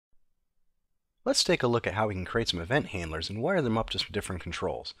Let's take a look at how we can create some event handlers and wire them up to some different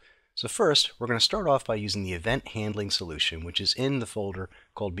controls. So first, we're going to start off by using the event handling solution, which is in the folder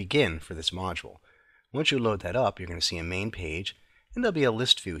called Begin for this module. Once you load that up, you're going to see a main page, and there'll be a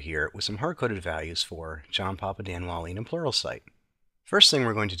list view here with some hard-coded values for John, Papa, Dan, Wally, and Pluralsight. First thing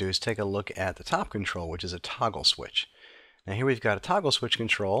we're going to do is take a look at the top control, which is a toggle switch. Now here we've got a toggle switch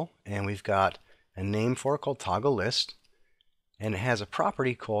control, and we've got a name for it called toggle list, and it has a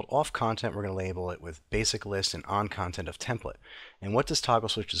property called off content. We're going to label it with basic list and on content of template. And what this toggle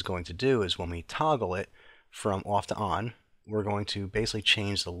switch is going to do is when we toggle it from off to on, we're going to basically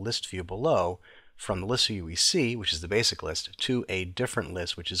change the list view below from the list view we see, which is the basic list, to a different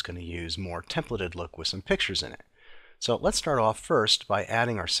list which is going to use more templated look with some pictures in it. So let's start off first by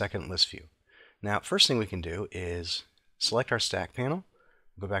adding our second list view. Now first thing we can do is select our stack panel,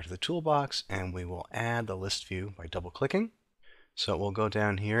 go back to the toolbox, and we will add the list view by double clicking. So we'll go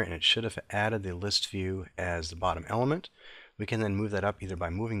down here and it should have added the list view as the bottom element. We can then move that up either by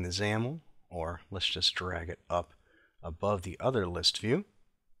moving the XAML, or let's just drag it up above the other list view.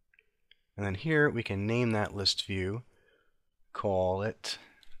 And then here we can name that list view, call it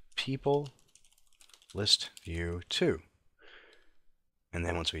People List View 2. And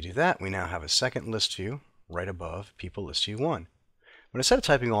then once we do that, we now have a second list view right above People List View 1. But instead of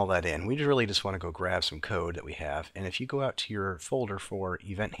typing all that in, we really just want to go grab some code that we have. And if you go out to your folder for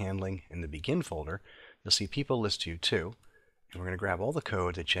event handling in the Begin folder, you'll see People List View 2. And we're going to grab all the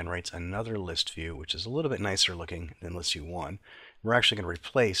code that generates another list view, which is a little bit nicer looking than List View 1. We're actually going to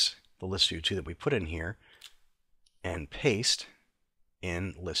replace the List View 2 that we put in here and paste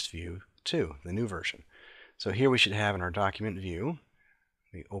in List View 2, the new version. So here we should have in our document view,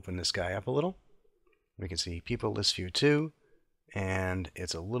 we open this guy up a little, we can see People List View 2, and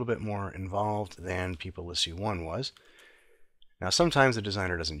it's a little bit more involved than People List View 1 was. Now sometimes the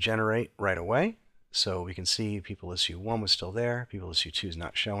designer doesn't generate right away, so we can see People List View 1 was still there, People List View 2 is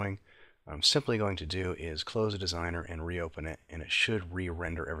not showing. What I'm simply going to do is close the designer and reopen it, and it should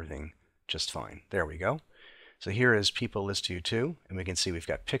re-render everything just fine. There we go. So here is People List View 2, and we can see we've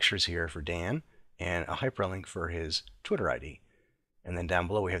got pictures here for Dan and a hyperlink for his Twitter ID. And then down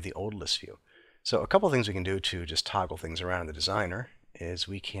below we have the old list view. So a couple things we can do to just toggle things around in the designer is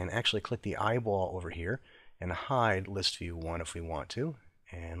we can actually click the eyeball over here and hide list view 1 if we want to.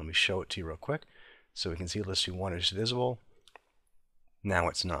 And let me show it to you real quick. So we can see list view 1 is visible. Now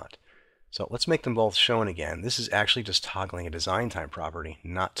it's not. So let's make them both shown again. This is actually just toggling a design time property,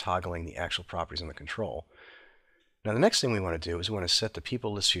 not toggling the actual properties in the control. Now the next thing we want to do is we want to set the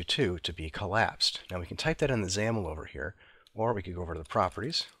People List View 2 to be collapsed. Now we can type that in the XAML over here, or we could go over to the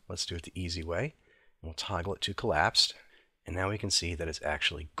properties. Let's do it the easy way. We'll toggle it to collapsed, and now we can see that it's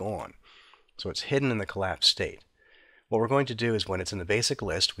actually gone. So it's hidden in the collapsed state. What we're going to do is when it's in the basic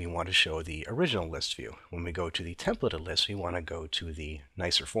list, we want to show the original list view. When we go to the templated list, we want to go to the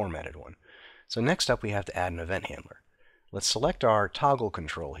nicer formatted one. So next up we have to add an event handler. Let's select our toggle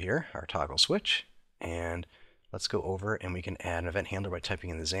control here, our toggle switch, and let's go over and we can add an event handler by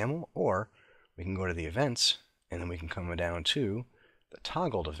typing in the XAML, or we can go to the events, and then we can come down to the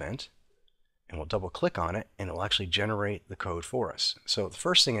toggled event, and we'll double click on it, and it will actually generate the code for us. So the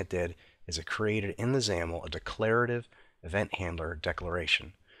first thing it did is it created in the XAML a declarative event handler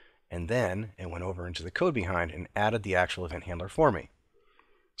declaration. And then it went over into the code behind and added the actual event handler for me.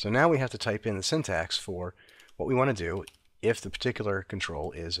 So now we have to type in the syntax for what we want to do if the particular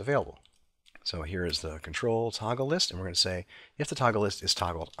control is available. So here is the control toggle list, and we're going to say if the toggle list is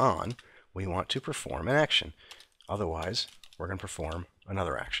toggled on, we want to perform an action. Otherwise, we're going to perform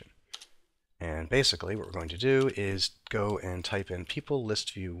another action. And basically what we're going to do is go and type in People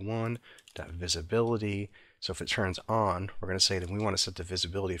List View 1.visibility. So if it turns on, we're going to say that we want to set the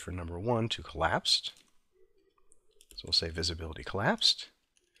visibility for number 1 to collapsed. So we'll say visibility collapsed,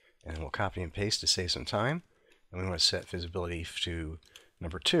 and we'll copy and paste to save some time. And we want to set visibility to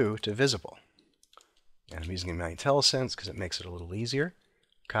number 2 to visible. And I'm using a IntelliSense because it makes it a little easier.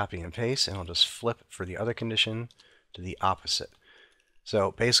 Copy and paste, and I'll just flip for the other condition to the opposite.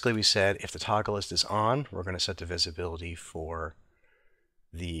 So basically we said if the toggle list is on, we're going to set the visibility for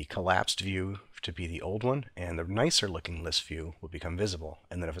the collapsed view to be the old one, and the nicer looking list view will become visible.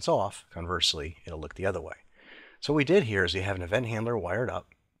 And then if it's off, conversely, it'll look the other way. So what we did here is we have an event handler wired up.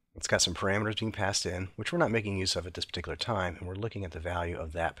 It's got some parameters being passed in, which we're not making use of at this particular time, and we're looking at the value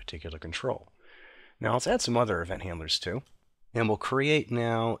of that particular control. Now let's add some other event handlers too. And we'll create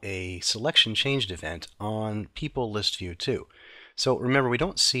now a selection changed event on People List View 2. So remember, we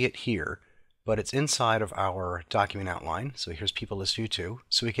don't see it here, but it's inside of our document outline. So here's People List View 2.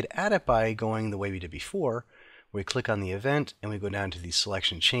 So we could add it by going the way we did before, We click on the event and we go down to the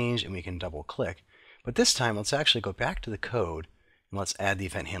selection change and we can double click. But this time let's actually go back to the code and let's add the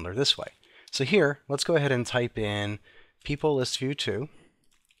event handler this way. So here, let's go ahead and type in people list view 2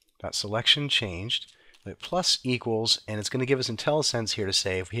 dot selection changed plus equals, and it's going to give us IntelliSense here to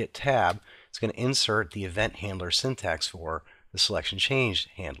say if we hit tab, it's going to insert the event handler syntax for the selection changed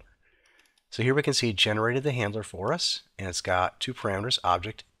handler. So here we can see it generated the handler for us, and it's got two parameters,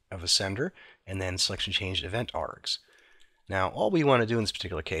 object of a sender and then selection changed event args. Now all we want to do in this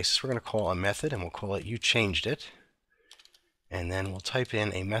particular case is we're going to call a method, and we'll call it uChangedIt, and then we'll type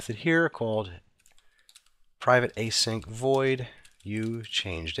in a method here called private async void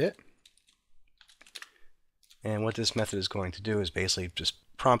uChangedIt. And what this method is going to do is basically just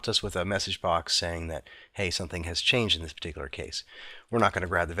prompt us with a message box saying that, hey, something has changed in this particular case. We're not going to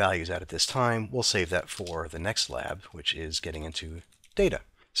grab the values out at this time. We'll save that for the next lab, which is getting into data.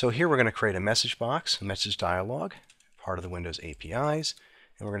 So here we're going to create a message box, a message dialog, part of the Windows APIs,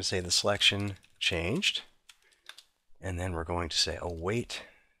 and we're going to say the selection changed, and then we're going to say await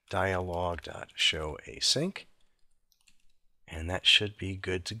dialog.showAsync, and that should be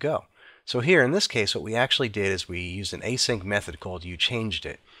good to go. So here in this case, what we actually did is we used an async method called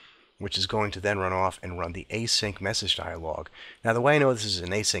uChangedIt, which is going to then run off and run the async message dialog. Now the way I know this is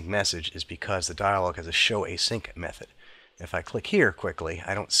an async message is because the dialog has a showAsync method. If I click here quickly,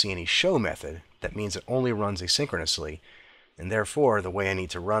 I don't see any show method. That means it only runs asynchronously, and therefore the way I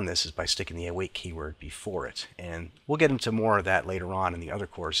need to run this is by sticking the await keyword before it. And we'll get into more of that later on in the other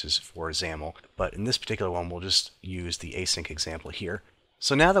courses for XAML, but in this particular one we'll just use the async example here.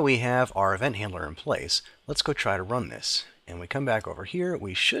 So now that we have our event handler in place, let's go try to run this. And we come back over here,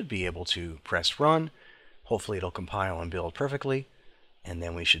 we should be able to press run. Hopefully it'll compile and build perfectly. And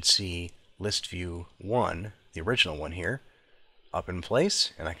then we should see list view 1, the original one here, up in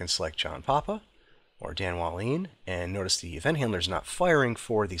place. And I can select John Papa or Dan Wallin. And notice the event handler is not firing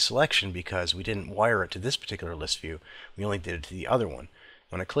for the selection because we didn't wire it to this particular list view. We only did it to the other one.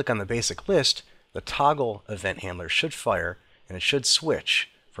 When I click on the basic list, the toggle event handler should fire, and it should switch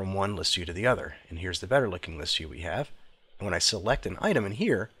from one list view to the other. And here's the better looking list view we have. And when I select an item in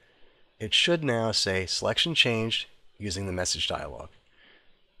here, it should now say selection changed using the message dialog.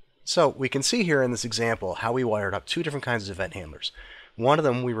 So we can see here in this example how we wired up two different kinds of event handlers. One of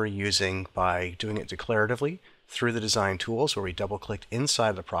them we were using by doing it declaratively through the design tools, where we double clicked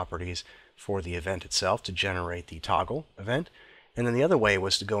inside the properties for the event itself to generate the toggle event. And then the other way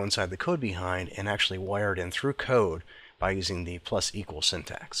was to go inside the code behind and actually wire it in through code by using the +=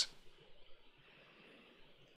 syntax.